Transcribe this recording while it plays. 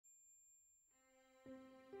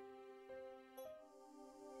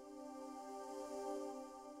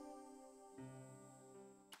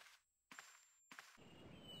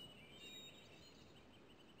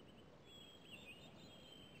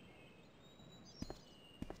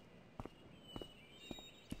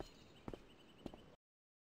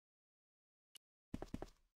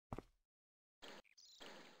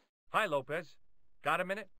Hi, Lopez. Got a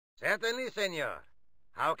minute? Certainly, senor.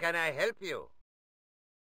 How can I help you?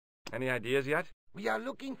 Any ideas yet? We are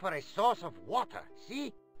looking for a source of water,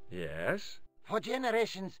 see? Yes? For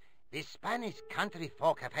generations, the Spanish country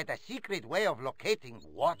folk have had a secret way of locating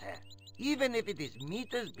water, even if it is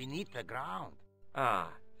meters beneath the ground.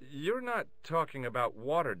 Ah, you're not talking about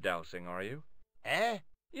water dousing, are you? Eh?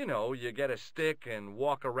 You know, you get a stick and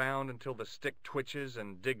walk around until the stick twitches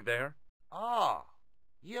and dig there. Oh,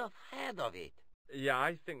 you've heard of it. Yeah,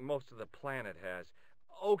 I think most of the planet has.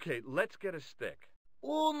 Okay, let's get a stick.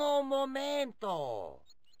 Uno momento.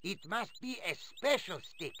 It must be a special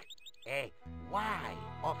stick. A Y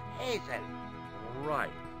of hazel. Right.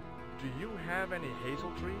 Do you have any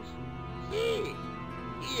hazel trees? See?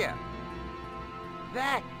 Here.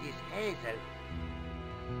 That is hazel.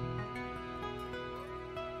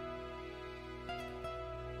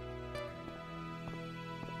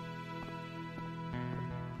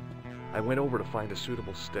 I went over to find a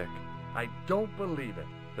suitable stick. I don't believe it.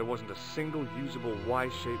 There wasn't a single usable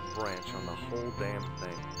Y-shaped branch on the whole damn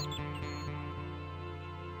thing.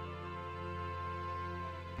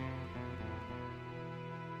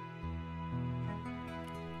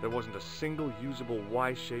 There wasn't a single usable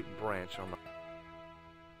Y-shaped branch on the...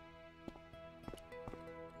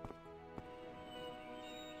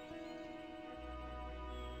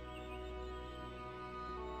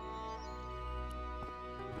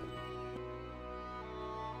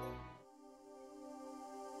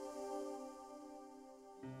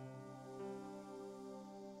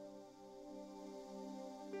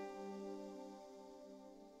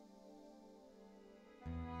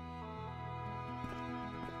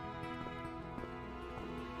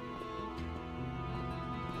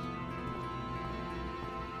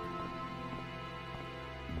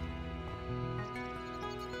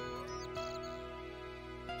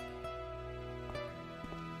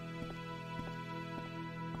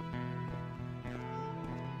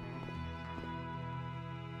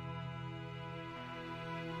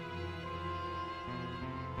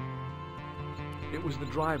 It was the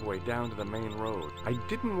driveway down to the main road. I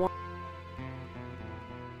didn't want...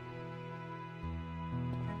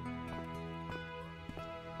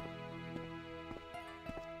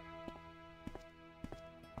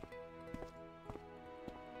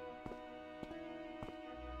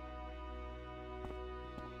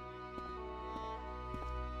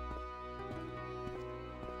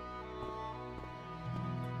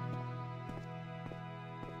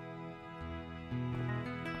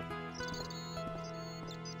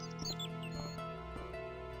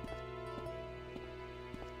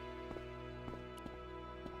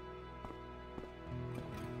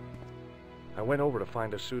 I went over to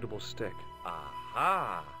find a suitable stick.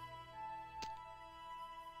 Aha!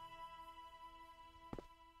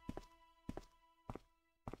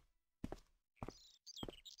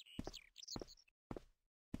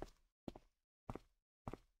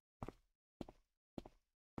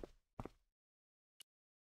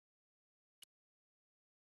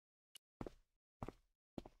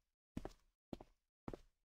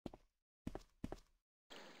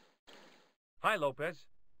 Hi, Lopez.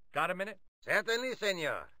 Got a minute? Certainly,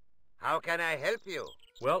 senor. How can I help you?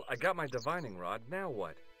 Well, I got my divining rod. Now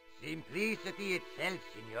what? Simplicity itself,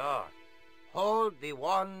 senor. Hold the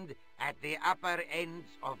wand at the upper ends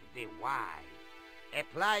of the Y.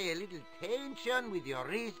 Apply a little tension with your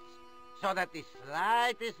wrists so that the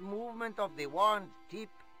slightest movement of the wand's tip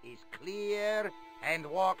is clear, and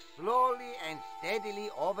walk slowly and steadily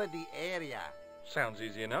over the area. Sounds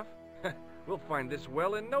easy enough. We'll find this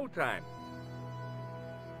well in no time.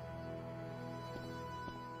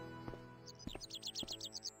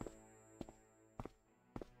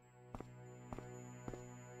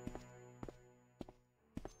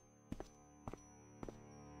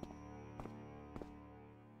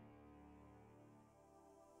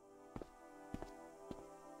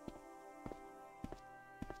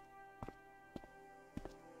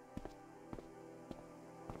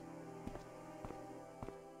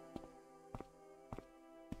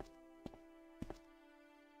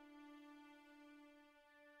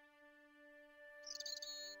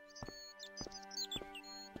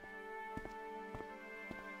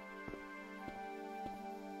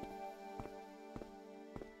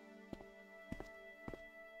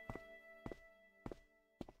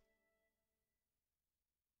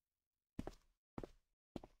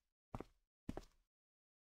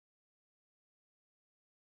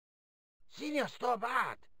 Senor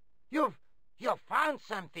Stobart, you've found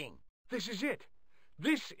something. This is it.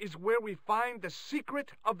 This is where we find the secret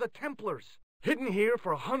of the Templars. Hidden here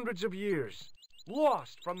for hundreds of years.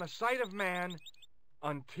 Lost from the sight of man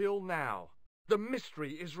until now. The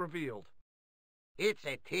mystery is revealed. It's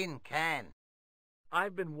a tin can.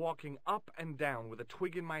 I've been walking up and down with a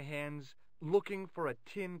twig in my hands, looking for a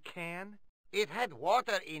tin can. It had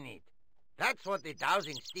water in it. That's what the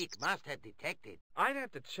dowsing stick must have detected. I'd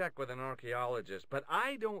have to check with an archaeologist, but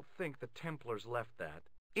I don't think the Templars left that.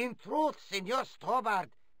 In truth, Senor Stobart,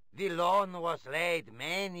 the loan was laid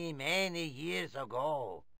many, many years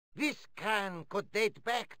ago. This can could date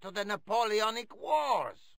back to the Napoleonic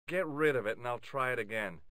Wars. Get rid of it and I'll try it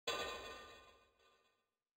again.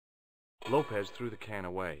 Lopez threw the can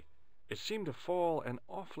away. It seemed to fall an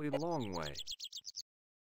awfully long way.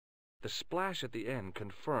 The splash at the end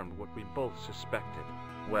confirmed what we both suspected.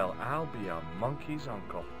 Well, I'll be a monkey's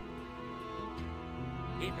uncle.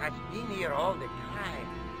 It has been here all the time.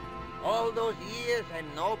 All those years and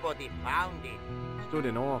nobody found it. Stood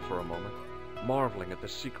in awe for a moment, marveling at the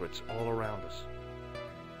secrets all around us.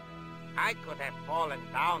 I could have fallen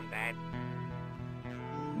down that.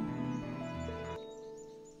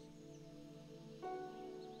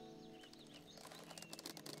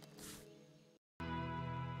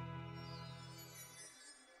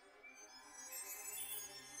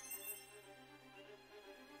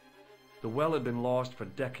 The well had been lost for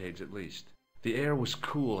decades at least. The air was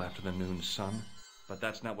cool after the noon sun, but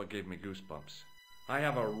that's not what gave me goosebumps. I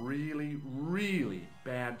have a really, really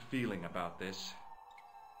bad feeling about this.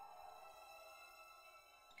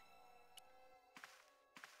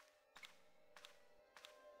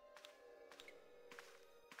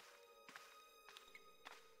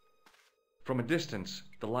 From a distance,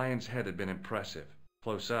 the lion's head had been impressive.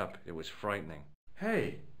 Close up, it was frightening.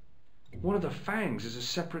 Hey! One of the fangs is a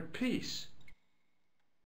separate piece.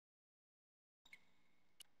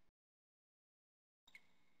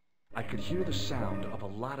 I could hear the sound of a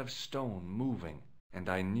lot of stone moving, and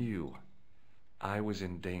I knew I was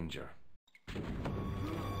in danger.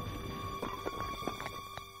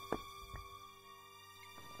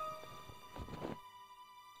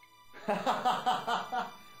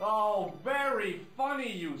 Oh, very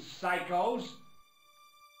funny, you psychos!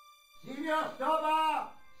 Senor Stobart!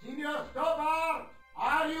 Senor Stobart!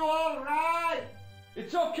 Are you all right?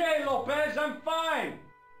 It's okay, Lopez, I'm fine!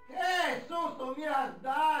 Que susto me has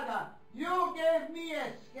dado! You gave me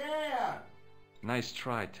a scare! Nice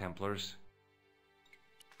try, Templars.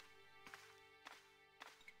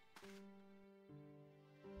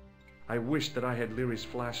 I wished that I had Leary's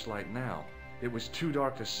flashlight now. It was too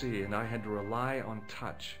dark to see, and I had to rely on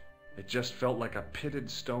touch. It just felt like a pitted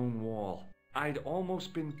stone wall. I'd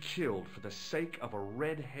almost been killed for the sake of a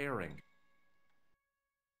red herring.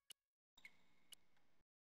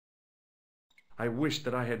 I wished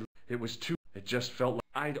that I had... It was too... It just felt like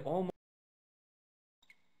I'd almost...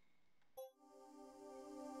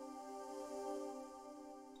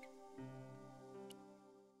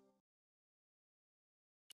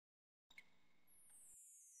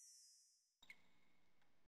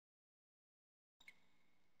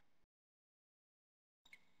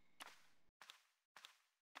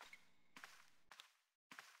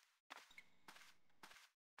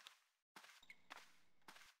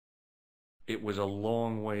 It was a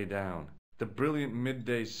long way down. The brilliant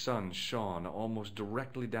midday sun shone almost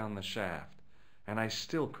directly down the shaft, and I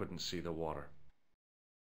still couldn't see the water.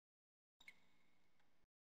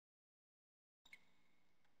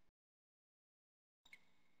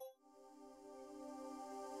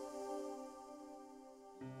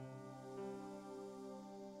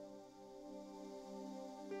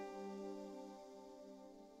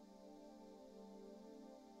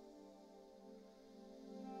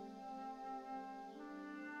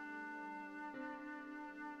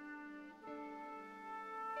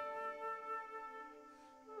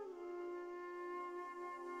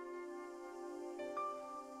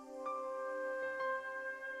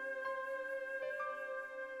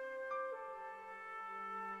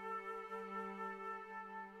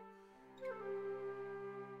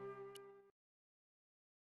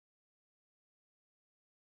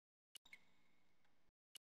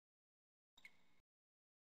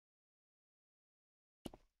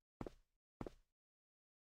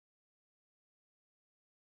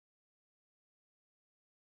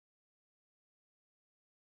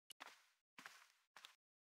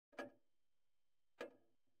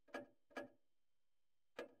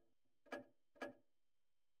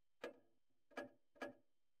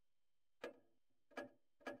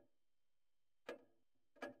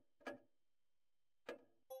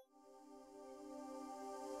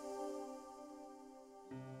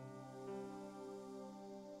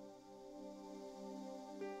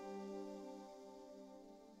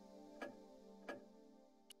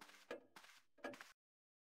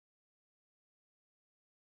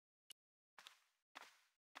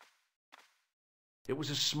 It was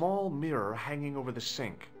a small mirror hanging over the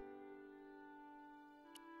sink.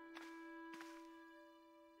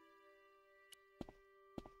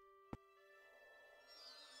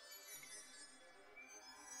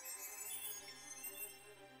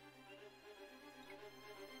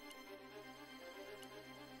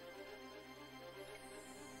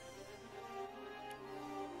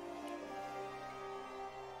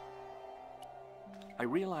 I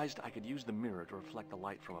realized I could use the mirror to reflect the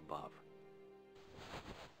light from above.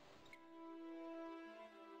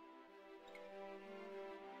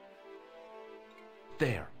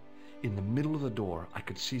 There, in the middle of the door, I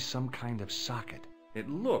could see some kind of socket. It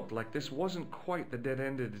looked like this wasn't quite the dead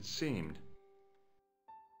end it had seemed.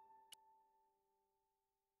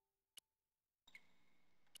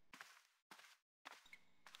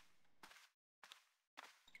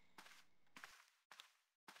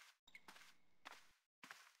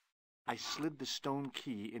 I slid the stone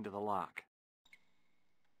key into the lock.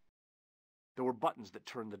 There were buttons that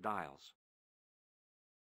turned the dials.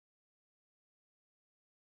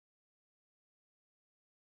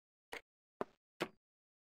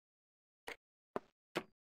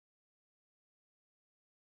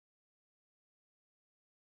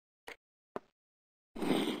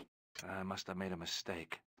 I must have made a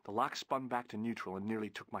mistake. The lock spun back to neutral and nearly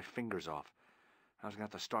took my fingers off. I was going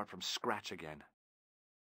to have to start from scratch again.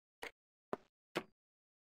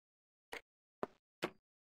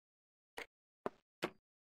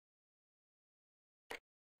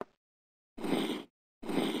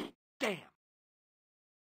 Damn!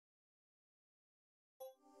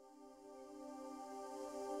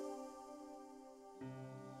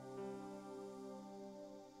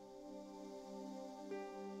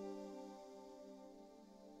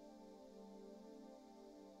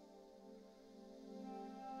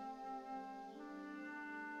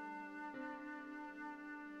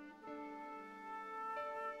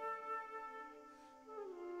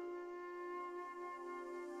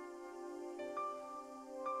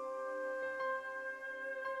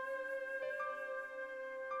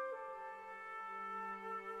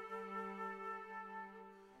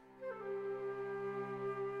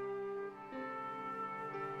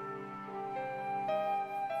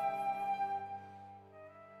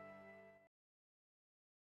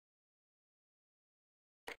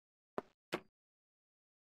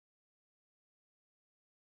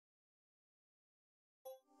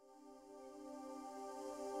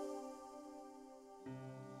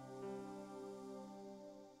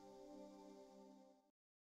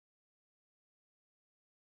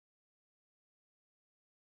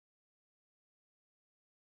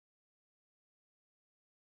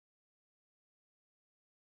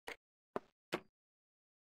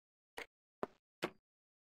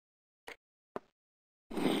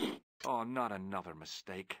 Oh, not another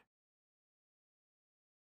mistake.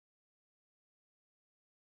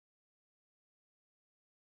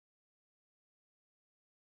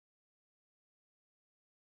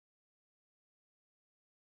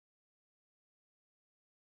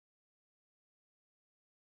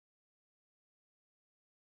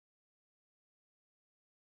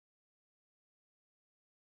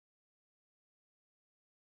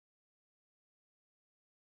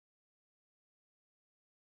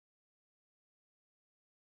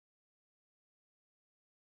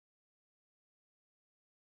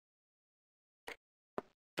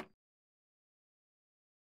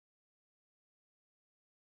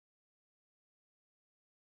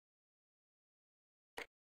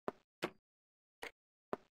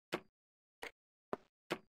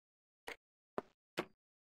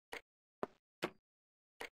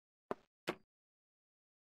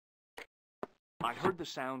 I heard the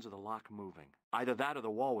sounds of the lock moving. Either that or the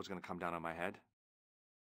wall was going to come down on my head.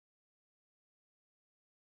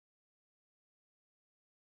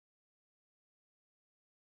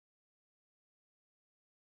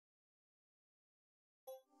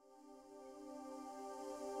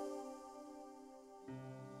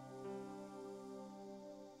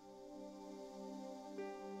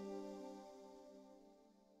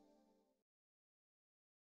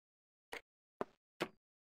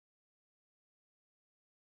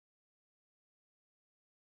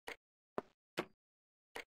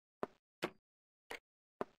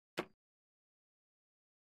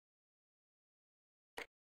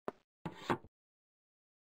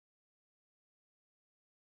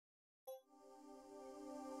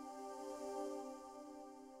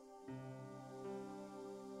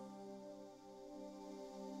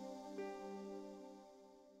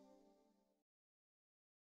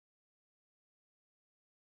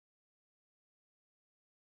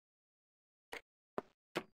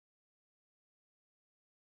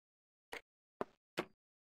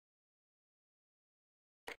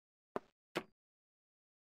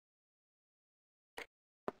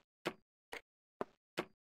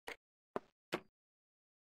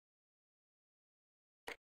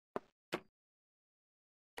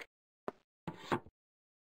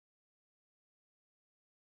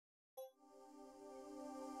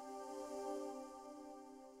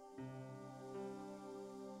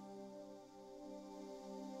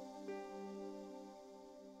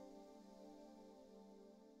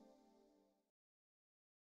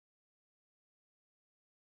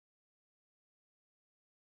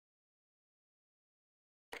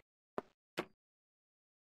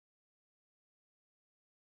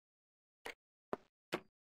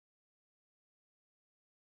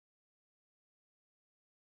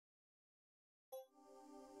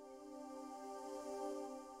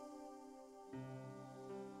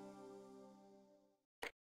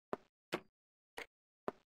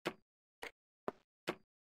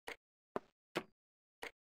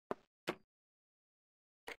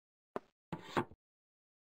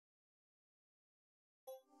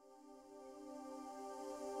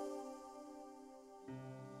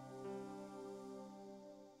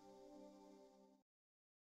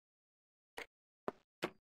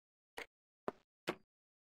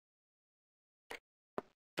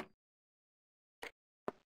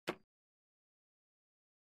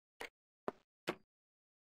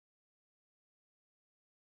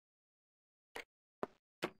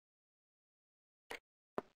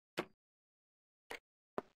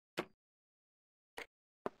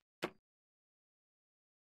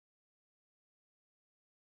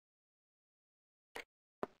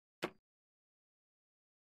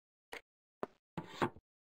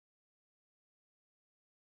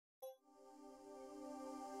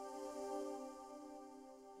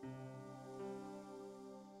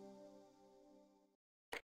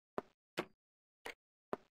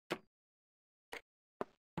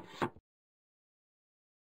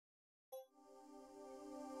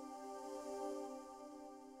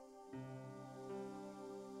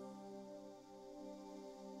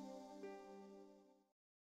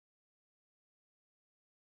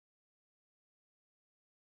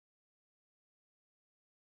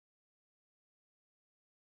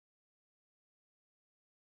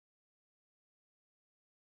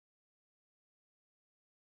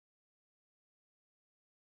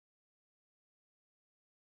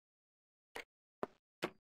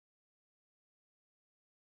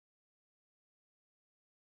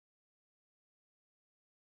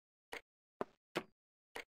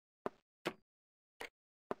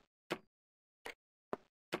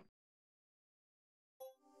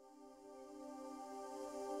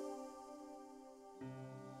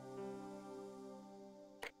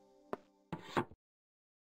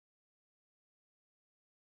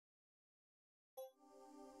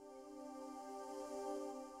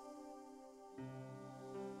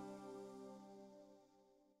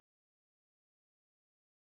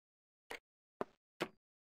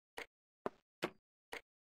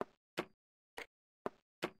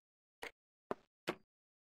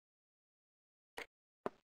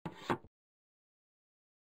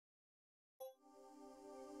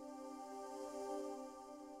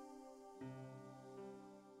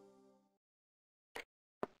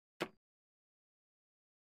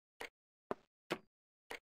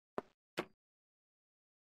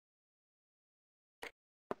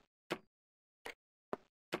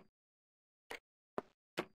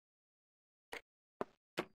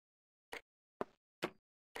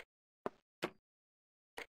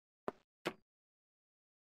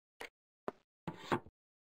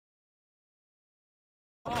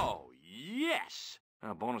 Oh, yes!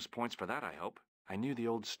 Bonus points for that, I hope. I knew the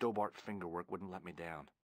old Stobart fingerwork wouldn't let me down.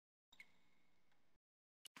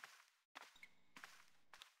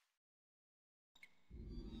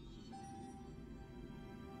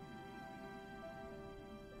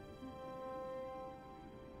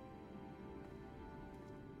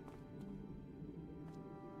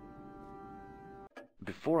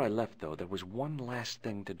 Before I left, though, there was one last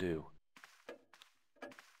thing to do.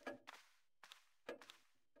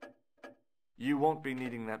 You won't be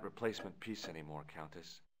needing that replacement piece anymore,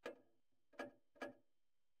 Countess.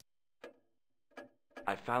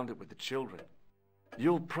 I found it with the children.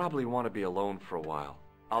 You'll probably want to be alone for a while.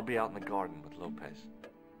 I'll be out in the garden with Lopez.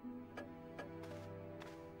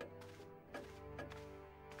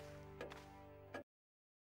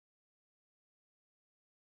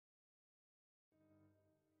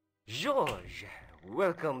 George,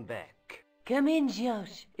 welcome back. Come in,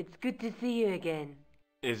 George. It's good to see you again.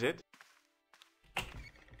 Is it?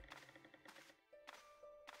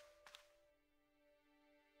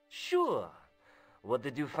 Sure. What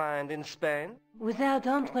did you find in Spain? Without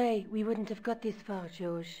Andre, we wouldn't have got this far,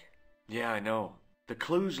 George. Yeah, I know. The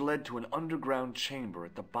clues led to an underground chamber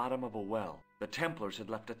at the bottom of a well. The Templars had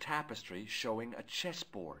left a tapestry showing a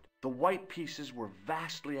chessboard. The white pieces were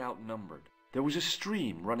vastly outnumbered. There was a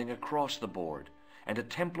stream running across the board, and a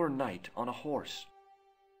Templar knight on a horse.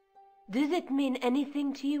 Does it mean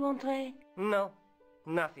anything to you, Andre? No,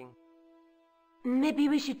 nothing. Maybe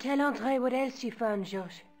we should tell Andre what else you found,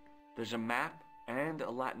 George. There's a map and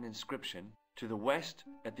a Latin inscription to the west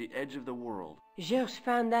at the edge of the world. George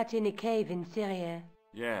found that in a cave in Syria.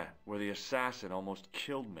 Yeah, where the assassin almost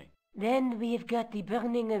killed me. Then we've got the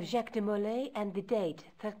burning of Jacques de Molay and the date,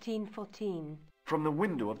 1314. From the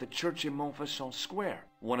window of the church in Montfaucon Square,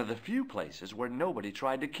 one of the few places where nobody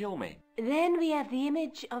tried to kill me. Then we have the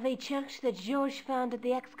image of a church that George found at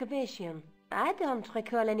the excavation. I don't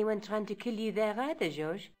recall anyone trying to kill you there either,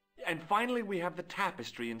 George. And finally we have the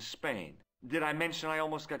tapestry in Spain. Did I mention I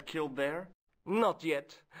almost got killed there? Not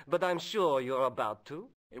yet, but I'm sure you're about to.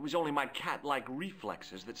 It was only my cat-like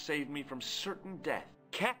reflexes that saved me from certain death.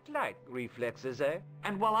 Cat-like reflexes, eh?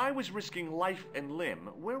 And while I was risking life and limb,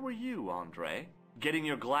 where were you, Andre? Getting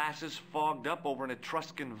your glasses fogged up over an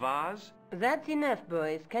Etruscan vase? That's enough,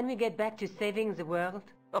 boys. Can we get back to saving the world?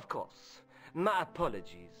 Of course. My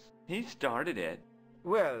apologies. He started it.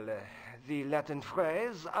 Well, the Latin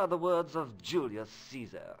phrase are the words of Julius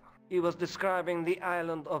Caesar. He was describing the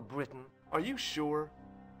island of Britain. Are you sure?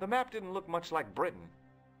 The map didn't look much like Britain.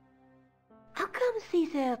 How come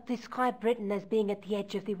Caesar described Britain as being at the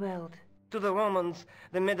edge of the world? To the Romans,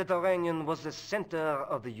 the Mediterranean was the center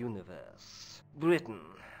of the universe. Britain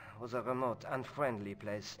was a remote, unfriendly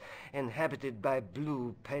place, inhabited by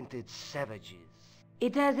blue-painted savages.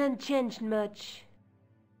 It hasn't changed much.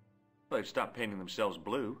 They've stopped painting themselves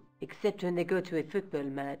blue. Except when they go to a football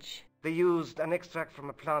match. They used an extract from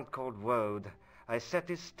a plant called woad,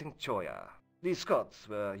 Icetis tinctoria. The Scots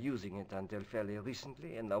were using it until fairly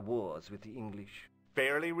recently in their wars with the English.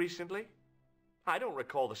 Fairly recently? I don't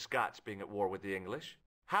recall the Scots being at war with the English.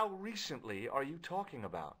 How recently are you talking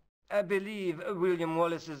about? I believe William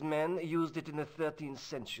Wallace's men used it in the 13th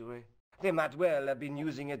century. They might well have been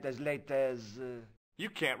using it as late as... You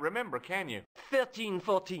can't remember, can you?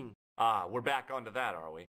 1314. Ah, we're back onto that,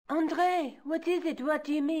 are we? Andre, what is it? What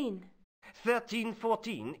do you mean?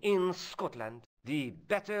 1314 in Scotland. The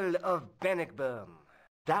Battle of Bannockburn.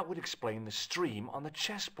 That would explain the stream on the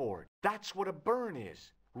chessboard. That's what a burn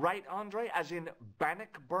is. Right, Andre? As in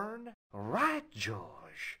Bannockburn? Right,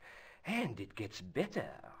 George. And it gets better.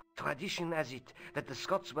 Tradition has it that the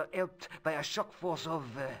Scots were helped by a shock force of,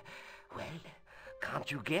 well,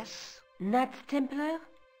 can't you guess? Knights Templar?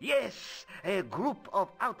 Yes, a group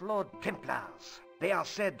of outlawed Templars. They are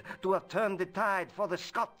said to have turned the tide for the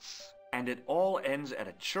Scots. And it all ends at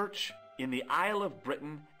a church in the Isle of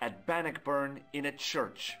Britain at Bannockburn in a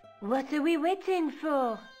church. What are we waiting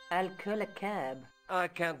for? I'll call a cab. I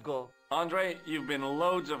can't go. Andre, you've been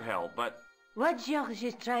loads of help, but... What George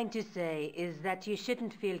is trying to say is that you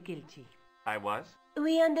shouldn't feel guilty. I was?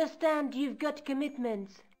 We understand you've got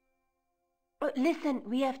commitments. Oh, listen,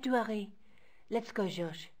 we have to hurry. Let's go,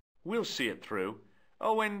 George. We'll see it through.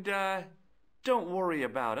 Oh, and, don't worry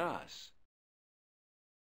about us.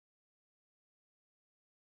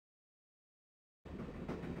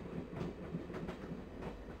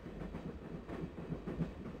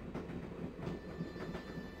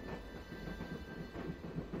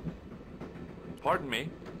 Pardon me.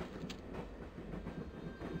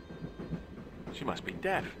 She must be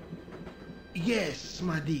deaf. Yes,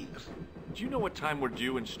 my dear. Do you know what time we're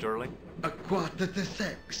due in Stirling?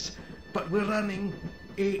 6:15. But we're running.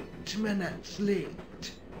 8 minutes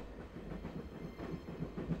late.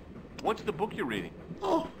 What's the book you're reading?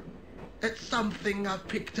 Oh, it's something I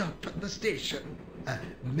picked up at the station. A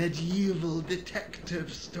medieval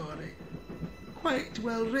detective story. Quite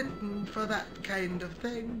well written for that kind of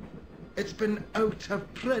thing. It's been out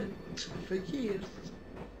of print for years.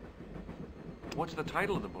 What's the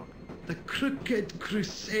title of the book? The Crooked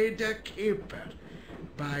Crusader Caper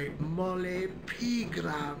by Molly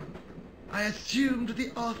Pegram. I assumed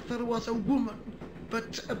the author was a woman,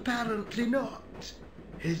 but apparently not.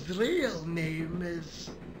 His real name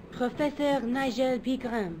is... Professor Nigel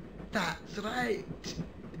Pegram. That's right.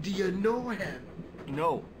 Do you know him?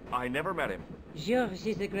 No, I never met him. George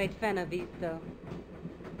is a great fan of his, though.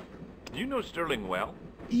 Do you know Sterling well?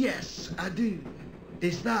 Yes, I do.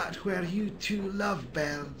 Is that where you two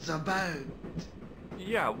lovebirds abound?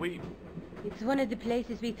 Yeah, It's one of the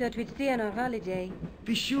places we thought we'd stay on our holiday.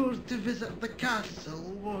 Be sure to visit the castle,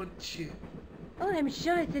 won't you? Oh, I'm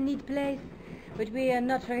sure it's a neat place. But we are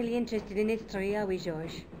not really interested in history, are we,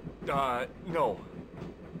 George? No.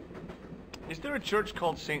 Is there a church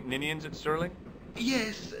called St. Ninian's at Sterling?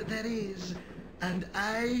 Yes, there is. And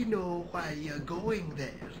I know why you're going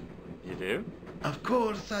there. You do? Of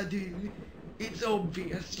course I do. It's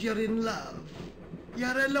obvious you're in love.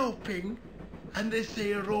 You're eloping, and they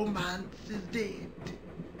say romance is dead.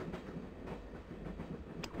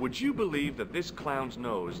 Would you believe that this clown's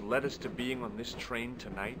nose led us to being on this train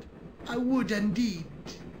tonight? I would indeed.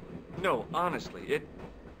 No, honestly,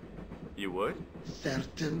 You would?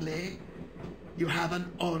 Certainly. You have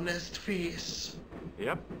an honest face.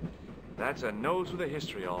 Yep. That's a nose with a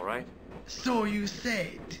history, all right. So you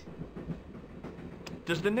said.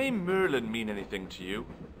 Does the name Merlin mean anything to you?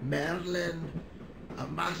 Merlin, a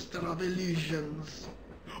master of illusions.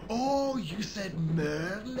 Oh, you said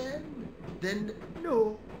Merlin? Then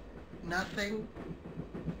no, nothing.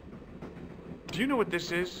 Do you know what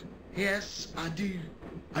this is? Yes, I do.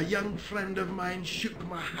 A young friend of mine shook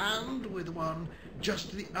my hand with one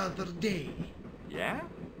just the other day. Yeah?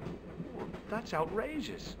 Well, that's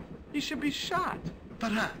outrageous. He should be shot.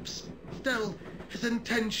 Perhaps. Still, his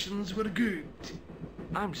intentions were good.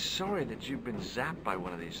 I'm sorry that you've been zapped by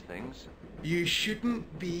one of these things. You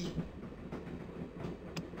shouldn't be.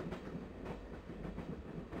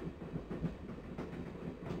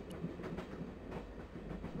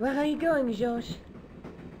 Where are you going, George?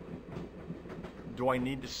 Do I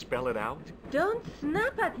need to spell it out? Don't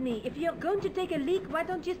snap at me. If you're going to take a leak, why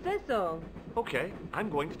don't you say so? Okay, I'm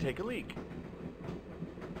going to take a leak.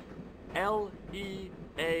 L-E-A-K.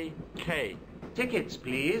 Tickets,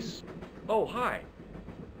 please. Oh, hi.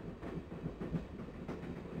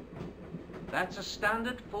 That's a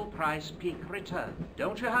standard full-price peak return.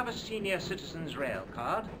 Don't you have a senior citizen's rail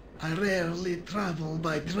card? I rarely travel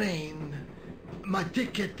by train. My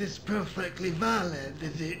ticket is perfectly valid,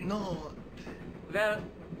 is it not? Well,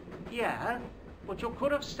 yeah, but you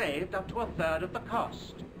could have saved up to a third of the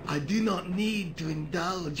cost. I do not need to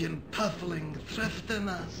indulge in puffling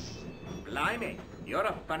thriftiness. Blimey, you're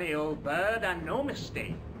a funny old bird and no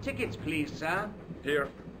mistake. Tickets, please, sir. Here.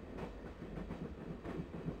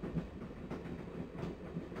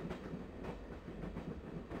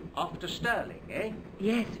 Off to Sterling, eh?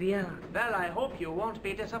 Yes, we are. Well, I hope you won't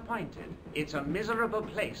be disappointed. It's a miserable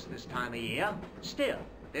place this time of year. Still,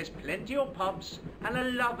 there's plenty of pubs and a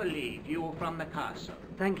lovely view from the castle.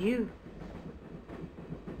 Thank you.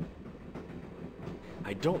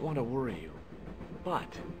 I don't want to worry you,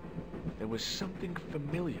 but there was something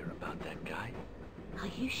familiar about that guy. Are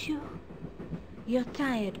you sure? You're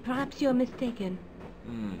tired. Perhaps you're mistaken.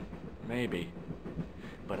 Maybe.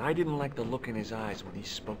 But I didn't like the look in his eyes when he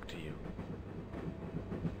spoke to you.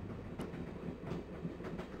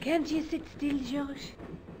 Can't you sit still, George?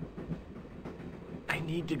 I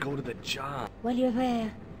need to go to the job. While you're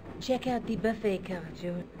there, check out the buffet card,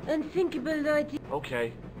 George. Unthinkable though it is.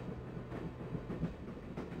 Okay.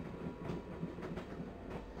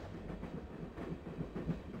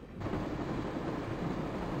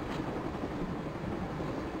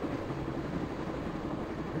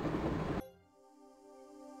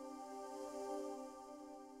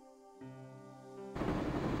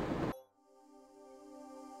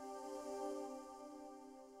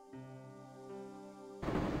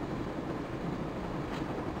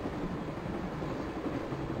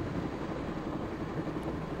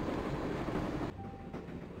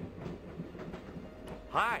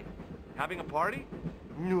 Hi. Having a party?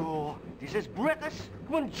 No, this is British.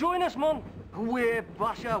 Come on, join us, man. Away,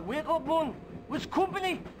 Basha, wake up, man. What's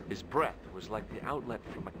company? His breath was like the outlet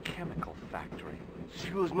from a chemical factory.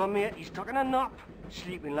 Excuse my mate, he's taking a nap.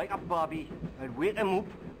 Sleeping like a bobby. I'll wake him up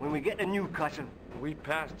when we get to Newcastle. We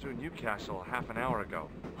passed through Newcastle half an hour ago.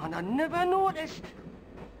 And I never noticed.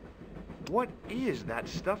 What is that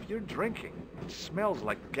stuff you're drinking? It smells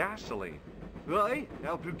like gasoline. Right,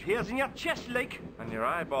 now put hairs in your chest, like. And your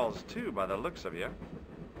eyeballs, too, by the looks of you.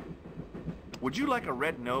 Would you like a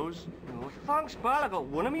red nose? Oh, thanks, pal. I got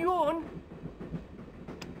one of my own.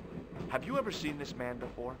 Have you ever seen this man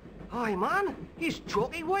before? Aye, man. He's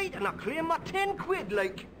chalky white and I claim my 10 quid,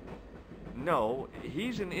 like. No,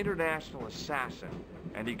 he's an international assassin,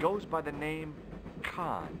 and he goes by the name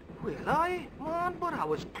Khan. Well, aye, man, but I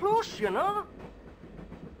was close, you know.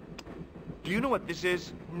 Do you know what this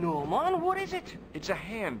is? No, man, what is it? It's a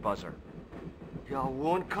hand buzzer. You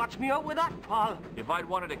won't catch me out with that, pal. If I'd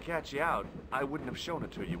wanted to catch you out, I wouldn't have shown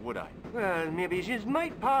it to you, would I? Well, maybe it's his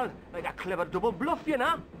mate, pal. Like a clever double bluff, you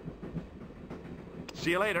know.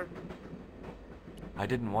 See you later. I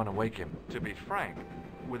didn't want to wake him. To be frank,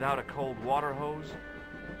 without a cold water hose,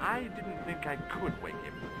 I didn't think I could wake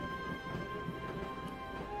him.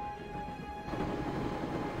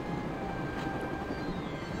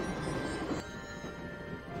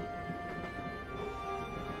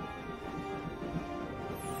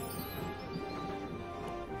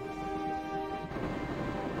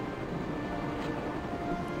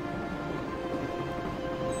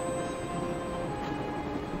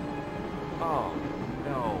 Oh,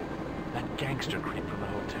 no. That gangster creep from the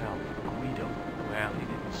hotel, Guido. Well, he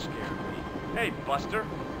didn't scare me. Hey, Buster.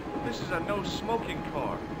 This is a no-smoking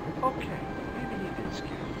car. Okay, maybe he did scare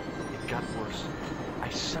me. It got worse. I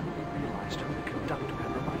suddenly realized who the conductor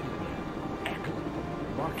had reminded me of. Eklund,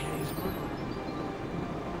 Marquet's murderer.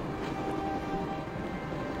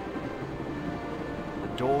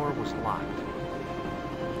 The door was locked.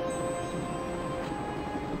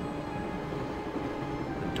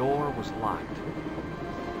 The door was locked.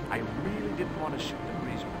 I really didn't want to shoot the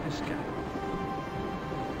breeze with this guy.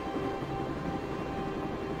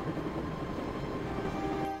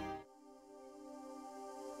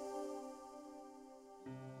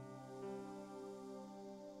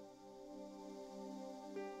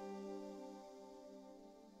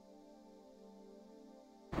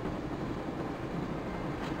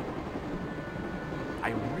 I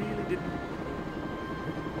really didn't...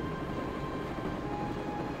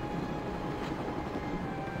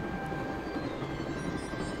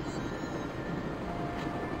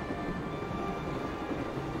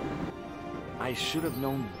 I should have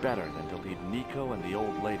known better than to leave Nico and the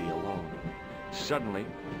old lady alone. Suddenly,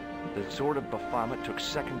 the sort of befuddlement took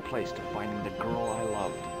second place to finding the girl I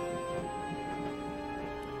loved.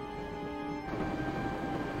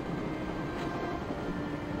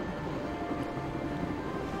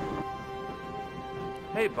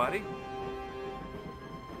 Hey, buddy.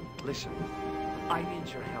 Listen, I need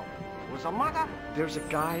your help. What's the matter? There's a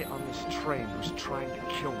guy on this train who's trying to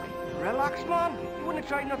kill me. Relax, man. You wouldn't have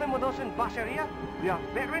tried nothing with us in Basseria. We are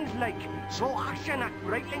veterans, like. So action at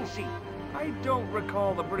Brightlingsea. I don't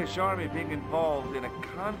recall the British Army being involved in a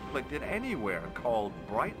conflict in anywhere called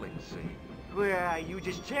Brightlingsea. Well, you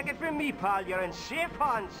just take it from me, pal. You're in safe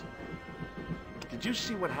hands. Did you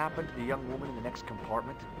see what happened to the young woman in the next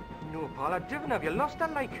compartment? No, pal, I didn't. Have you lost her,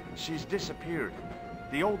 like? She's disappeared.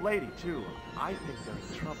 The old lady, too. I think they're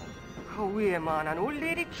in trouble. Oh, yeah, man. An old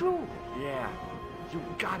lady, too. Yeah. You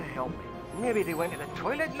gotta help me. Maybe they went to the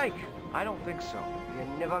toilet, like. I don't think so. You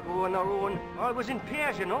never go on their own. Always in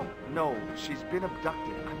pairs, you know. No, she's been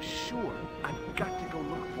abducted. I'm sure. I've got to go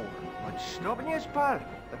look for her. What's stopping you, pal?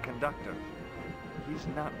 The conductor. He's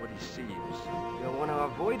not what he seems. You want to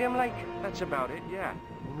avoid him, like? That's about it, yeah.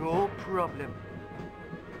 No problem.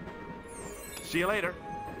 See you later.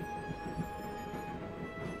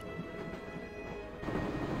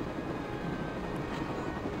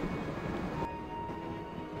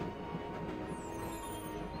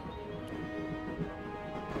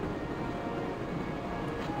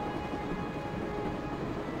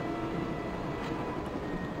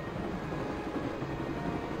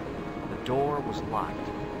 The door was locked.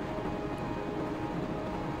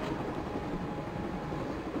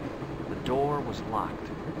 The door was locked.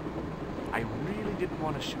 I really didn't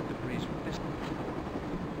want to shoot the breeze with this.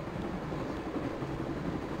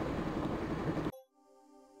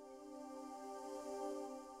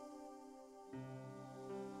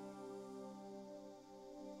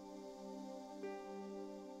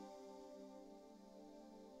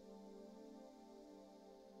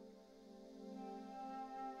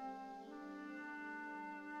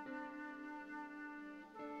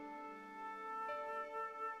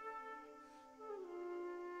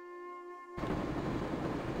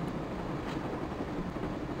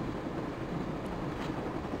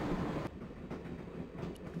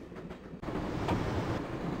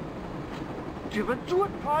 Do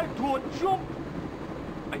it, pal. Do it. Jump.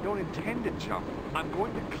 I don't intend to jump. I'm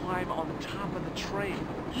going to climb on top of the train.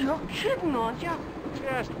 You're kidding, aren't you?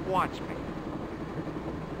 Just watch me.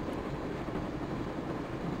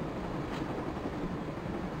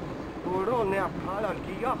 Hold on there, pal. I'll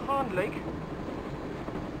give you a hand, like.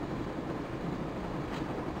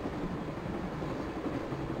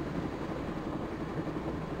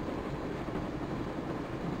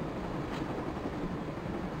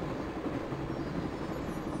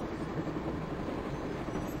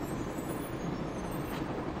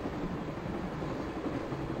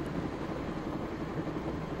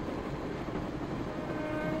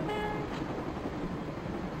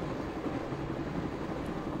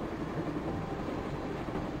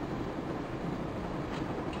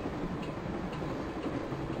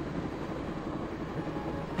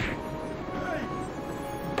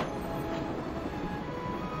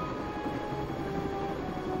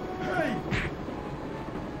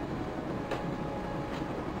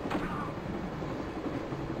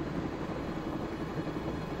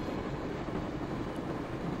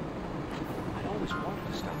 Wanted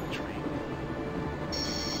to stop the train.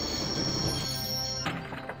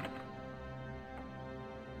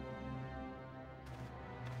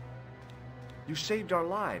 You saved our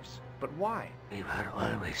lives, but why? We were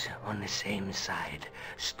always on the same side,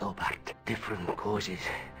 Stobart. Different causes,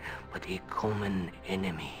 but a common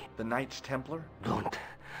enemy. The Knights Templar? Don't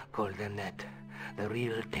call them that. The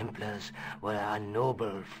real Templars were a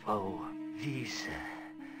noble foe. These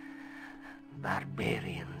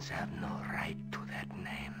barbarians have no right to that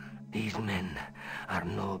name. These men are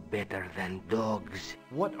no better than dogs.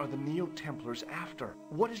 What are the Neo-Templars after?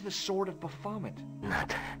 What is the Sword of Baphomet?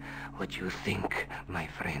 Not what you think, my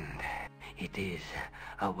friend. It is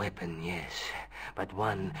a weapon, yes, but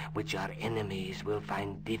one which our enemies will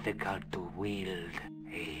find difficult to wield.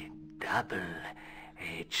 A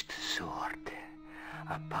double-edged sword.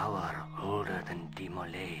 A power older than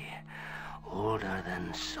Demolay, older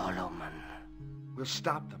than Solomon. We'll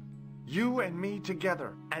stop them. You and me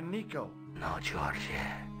together, and Nico. No, George.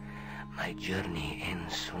 My journey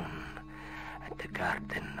ends soon at the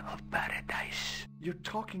Garden of Paradise. You're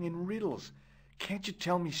talking in riddles. Can't you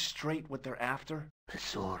tell me straight what they're after? The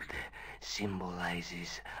sword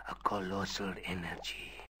symbolizes a colossal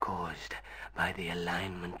energy caused by the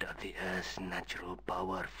alignment of the Earth's natural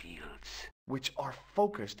power fields. Which are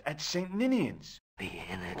focused at St. Ninian's. The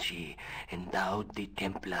energy endowed the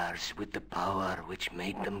Templars with the power which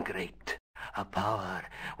made them great. A power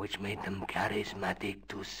which made them charismatic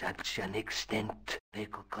to such an extent they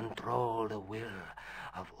could control the will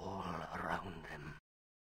of all around them.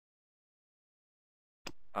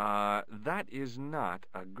 That is not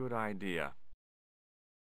a good idea.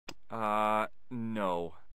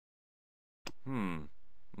 No.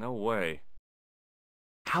 No way.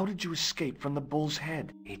 How did you escape from the bull's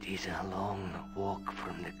head? It is a long walk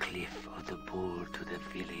from the cliff of the bull to the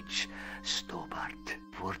village, Stobart.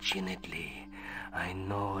 Fortunately, I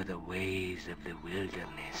know the ways of the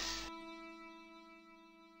wilderness.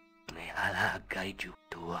 May Allah guide you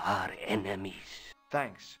to our enemies.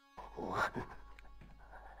 Thanks. One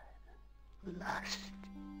last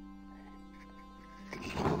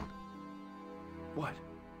thing. What?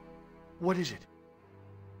 What is it?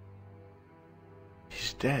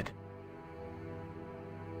 He's dead.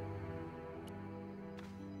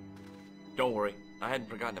 Don't worry. I hadn't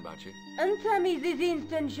forgotten about you. Answer me this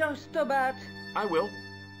instant, George Stobart. I will.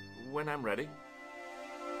 When I'm ready.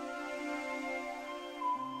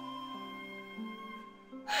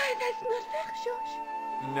 That's not fair,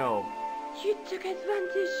 George. No. You took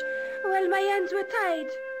advantage while my hands were tied.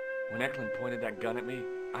 When Eklund pointed that gun at me,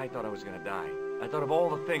 I thought I was gonna die. I thought of all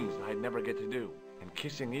the things I'd never get to do. And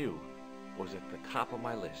kissing you was at the top of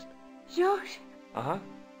my list. George. Uh-huh.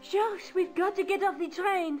 George, we've got to get off the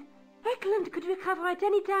train. Eklund could recover at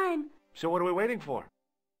any time. So what are we waiting for?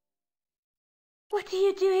 What are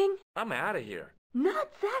you doing? I'm out of here. Not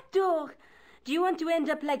that door. Do you want to end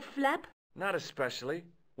up like Flap? Not especially.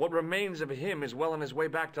 What remains of him is well on his way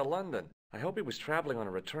back to London. I hope he was traveling on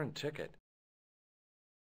a return ticket.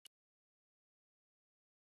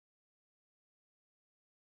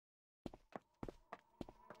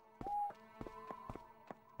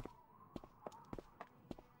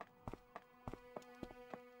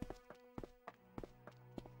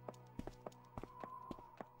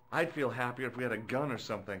 I'd feel happier if we had a gun or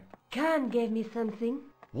something. Khan gave me something.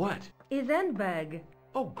 What? His handbag.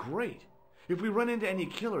 Oh, great. If we run into any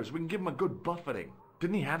killers, we can give them a good buffeting.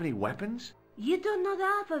 Didn't he have any weapons? You don't know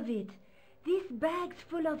half of it. This bag's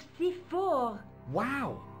full of C4.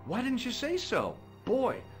 Wow. Why didn't you say so?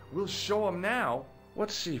 Boy, we'll show him now.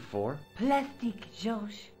 What's C for? Plastic,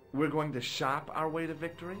 George. We're going to shop our way to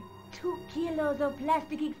victory? 2 kilos of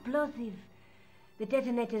plastic explosive. The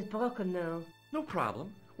detonator's broken now. No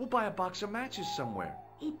problem. We'll buy a box of matches somewhere.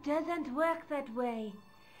 It doesn't work that way.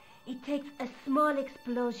 It takes a small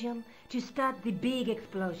explosion to start the big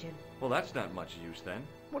explosion. Well, that's not much use then.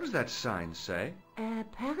 What does that sign say?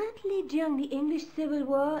 Apparently during the English Civil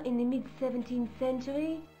War in the mid-17th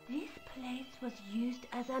century, this place was used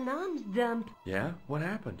as an arms dump. Yeah? What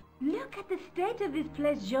happened? Look at the state of this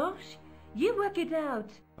place, George. You work it out.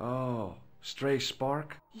 Oh, stray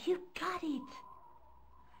spark? You got it.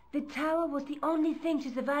 The tower was the only thing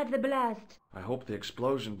to survive the blast. I hope the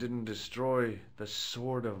explosion didn't destroy the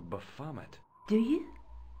Sword of Baphomet. Do you?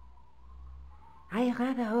 I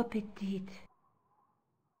rather hope it did.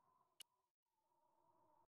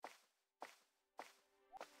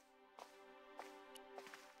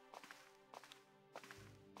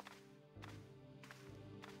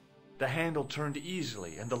 The handle turned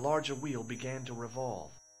easily and the larger wheel began to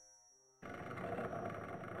revolve.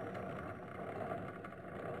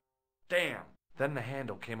 Damn! Then the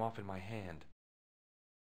handle came off in my hand.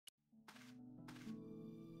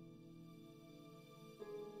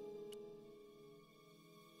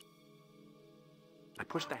 I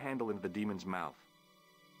pushed the handle into the demon's mouth.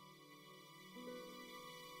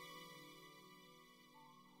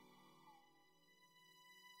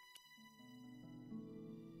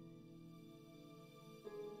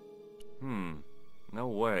 No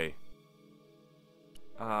way.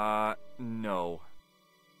 No.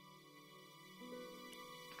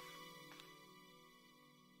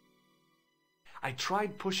 I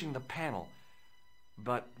tried pushing the panel,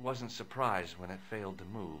 but wasn't surprised when it failed to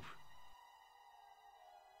move.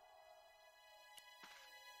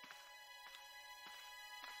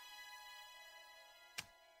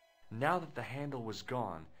 Now that the handle was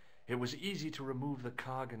gone, it was easy to remove the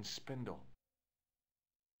cog and spindle.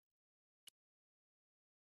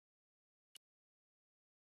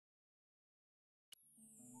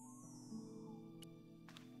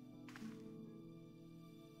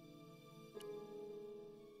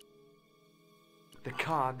 The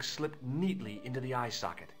cog slipped neatly into the eye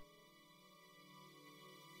socket.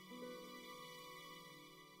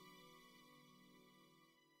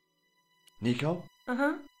 Nico?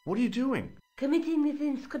 Uh-huh. What are you doing? Committing this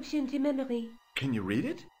inscription to memory. Can you read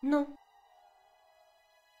it? No.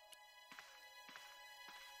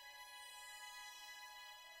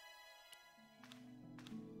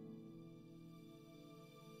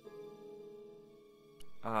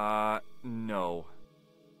 No.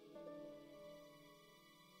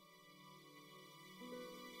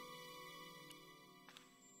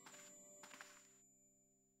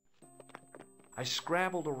 I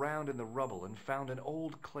scrabbled around in the rubble and found an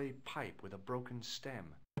old clay pipe with a broken stem.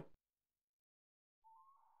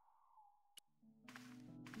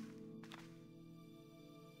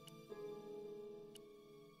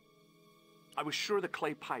 I was sure the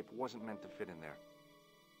clay pipe wasn't meant to fit in there.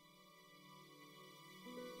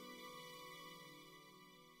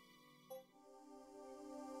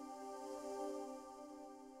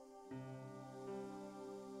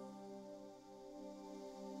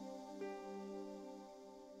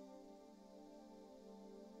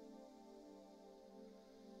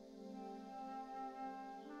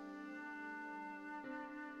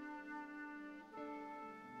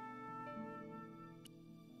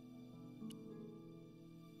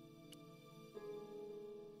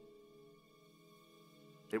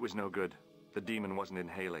 It was no good. The demon wasn't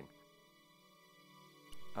inhaling.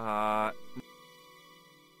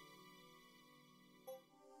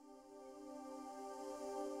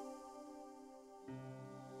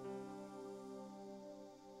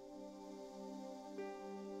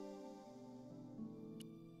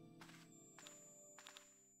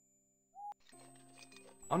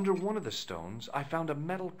 Under one of the stones, I found a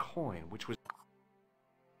metal coin which was...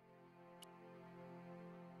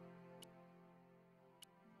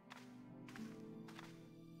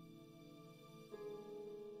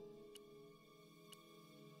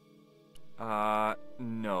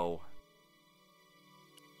 no.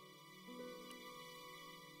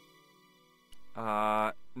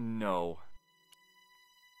 No.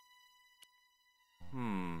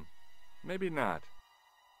 Maybe not.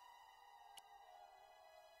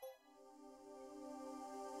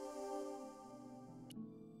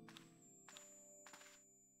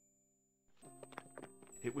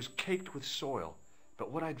 It was caked with soil,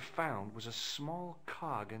 but what I'd found was a small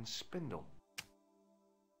cog and spindle.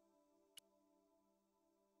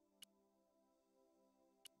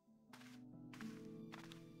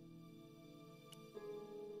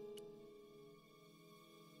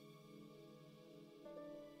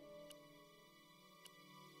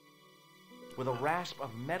 With a rasp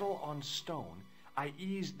of metal on stone, I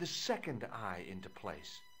eased the second eye into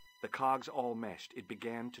place. The cogs all meshed. It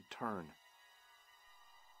began to turn.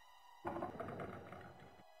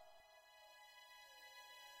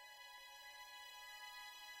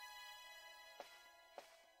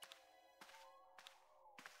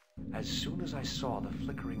 As soon as I saw the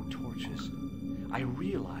flickering torches, I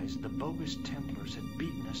realized the bogus Templars had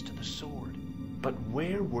beaten us to the sword. But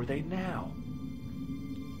where were they now?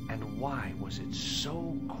 And why was it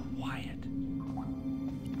so quiet?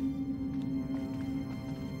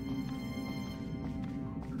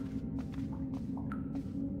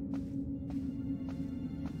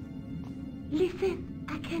 Listen,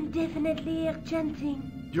 I can definitely hear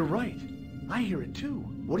chanting. You're right. I hear it too.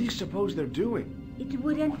 What do you suppose they're doing? It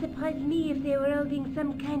wouldn't surprise me if they were holding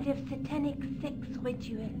some kind of satanic sex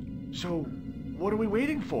ritual. So, what are we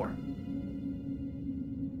waiting for?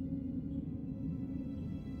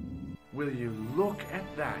 Will you look at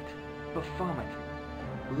that? Baphomet.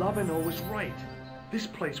 Lavino was right. This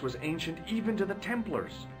place was ancient even to the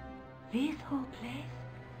Templars. This whole place?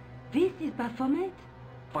 This is Baphomet?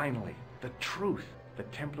 Finally, the truth. The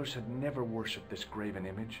Templars had never worshipped this graven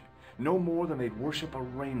image, no more than they'd worship a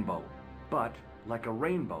rainbow. But, like a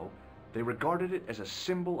rainbow, they regarded it as a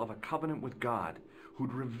symbol of a covenant with God,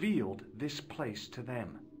 who'd revealed this place to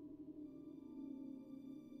them.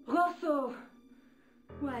 Rosso!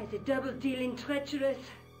 Why, the double-dealing treacherous?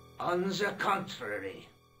 On the contrary,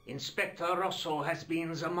 Inspector Rosso has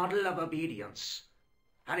been the model of obedience,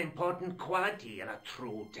 an important quality in a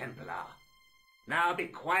true Templar. Now be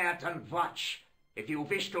quiet and watch, if you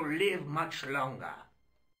wish to live much longer.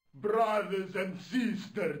 Brothers and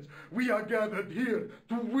sisters, we are gathered here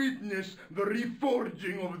to witness the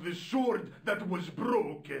reforging of the sword that was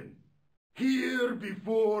broken. Here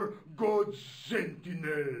before God's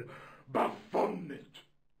sentinel, Baphomet,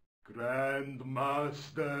 Grand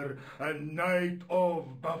Master and Knight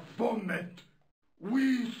of Baphomet,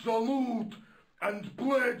 we salute and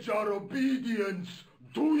pledge our obedience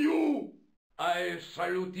to you. I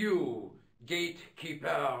salute you, gatekeeper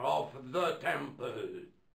of the temple.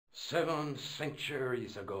 7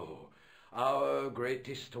 centuries ago, our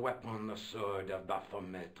greatest weapon, the sword of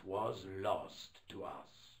Baphomet, was lost to us.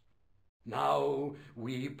 Now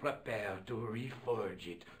we prepare to reforge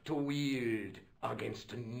it, to wield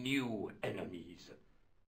against new enemies.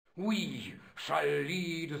 We shall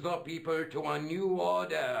lead the people to a new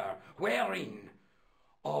order, wherein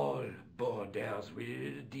all borders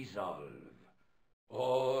will dissolve.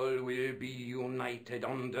 All will be united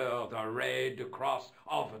under the red cross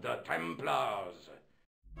of the Templars.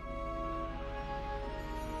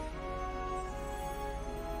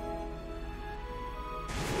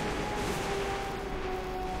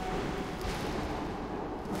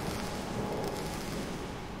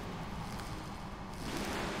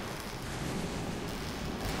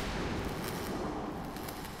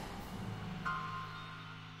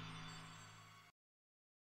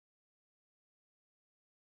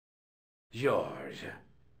 George,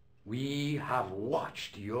 we have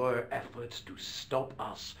watched your efforts to stop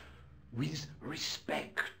us with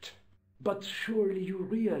respect. But surely you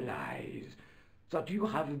realize that you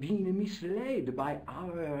have been misled by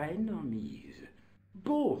our enemies.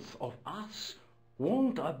 Both of us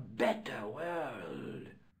want a better world.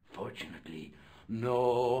 Fortunately,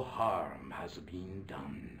 no harm has been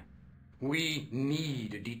done. We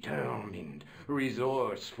need determined,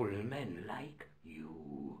 resourceful men like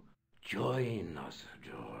you. Join us,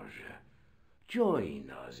 George.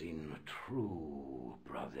 Join us in true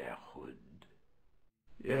brotherhood.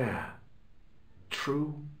 Yeah.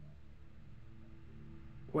 True?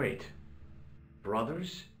 Wait.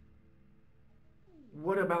 Brothers?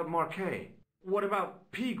 What about Marquet? What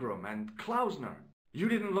about Pegram and Klausner? You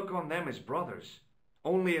didn't look on them as brothers,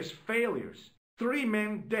 only as failures. 3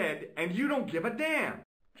 men dead, and you don't give a damn.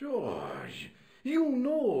 George, you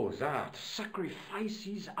know that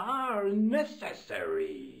sacrifices are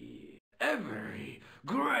necessary. Every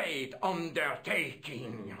great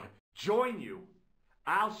undertaking. Join you?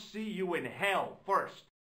 I'll see you in hell first.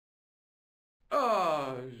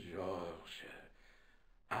 Ah, George,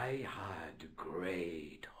 I had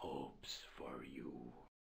great hopes for you.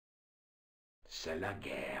 C'est la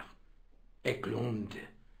guerre. Eklund,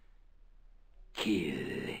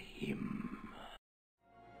 kill him.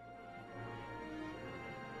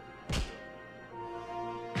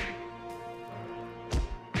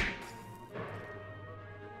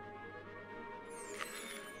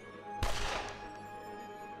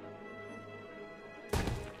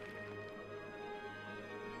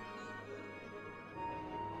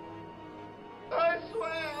 I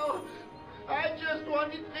swear, I just just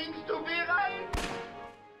wanted things to be right.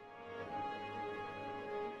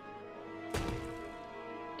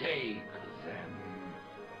 Take them.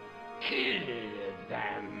 Kill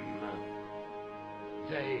them.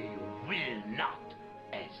 They will not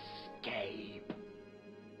escape.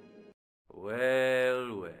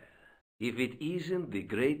 Well, well. If it isn't the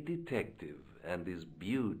great detective and his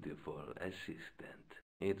beautiful assistant,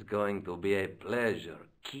 it's going to be a pleasure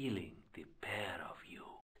killing the pair of you.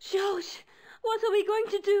 George, what are we going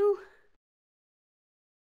to do?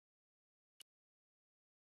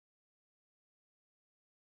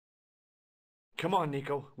 Come on,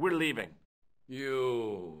 Nico. We're leaving.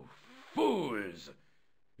 You fools!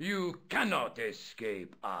 You cannot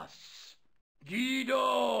escape us.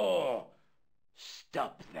 Guido!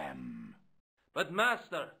 Stop them. But,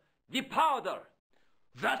 Master, the powder!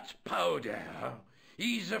 That powder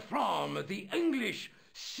is from the English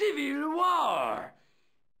Civil War.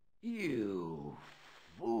 You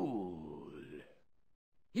fool.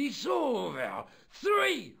 It's over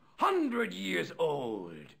 300 years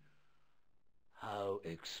old. How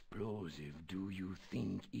explosive do you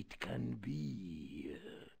think it can be?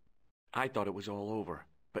 I thought it was all over,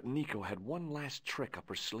 but Nico had one last trick up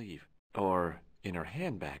her sleeve. Or in her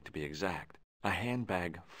handbag, to be exact. A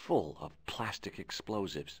handbag full of plastic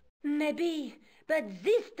explosives. Maybe, but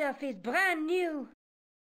this stuff is brand new.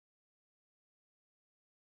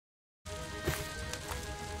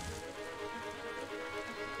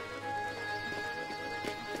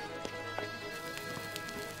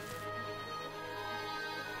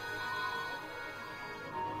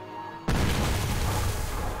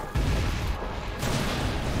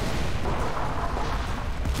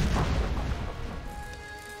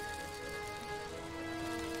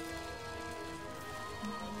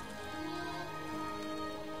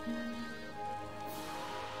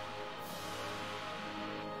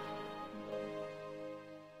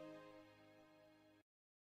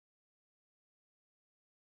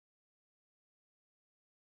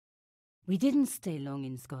 We didn't stay long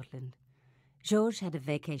in Scotland. George had a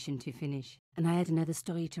vacation to finish, and I had another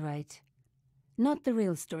story to write. Not the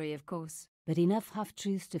real story, of course, but enough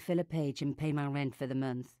half-truths to fill a page and pay my rent for the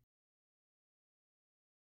month.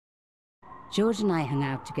 George and I hung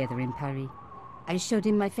out together in Paris. I showed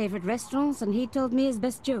him my favorite restaurants, and he told me his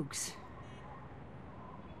best jokes.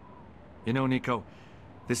 You know, Nico,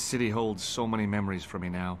 this city holds so many memories for me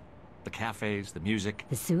now. The cafes, the music.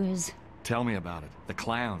 The sewers. Tell me about it. The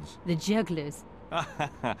clowns. The jugglers.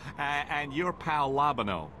 And your pal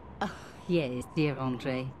Labano. Oh, yes, dear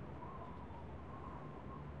Andre.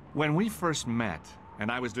 When we first met,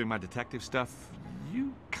 and I was doing my detective stuff,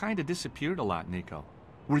 you kind of disappeared a lot, Nico.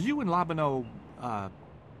 Were you and Labano,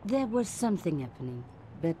 There was something happening,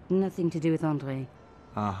 but nothing to do with Andre.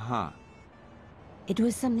 Uh-huh. It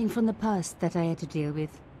was something from the past that I had to deal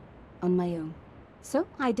with, on my own. So,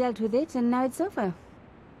 I dealt with it, and now it's over.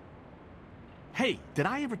 Hey, did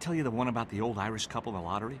I ever tell you the one about the old Irish couple in the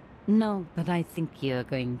lottery? No, but I think you're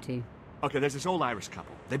going to. Okay, there's this old Irish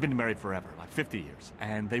couple. They've been married forever, like 50 years,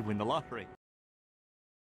 and they win the lottery.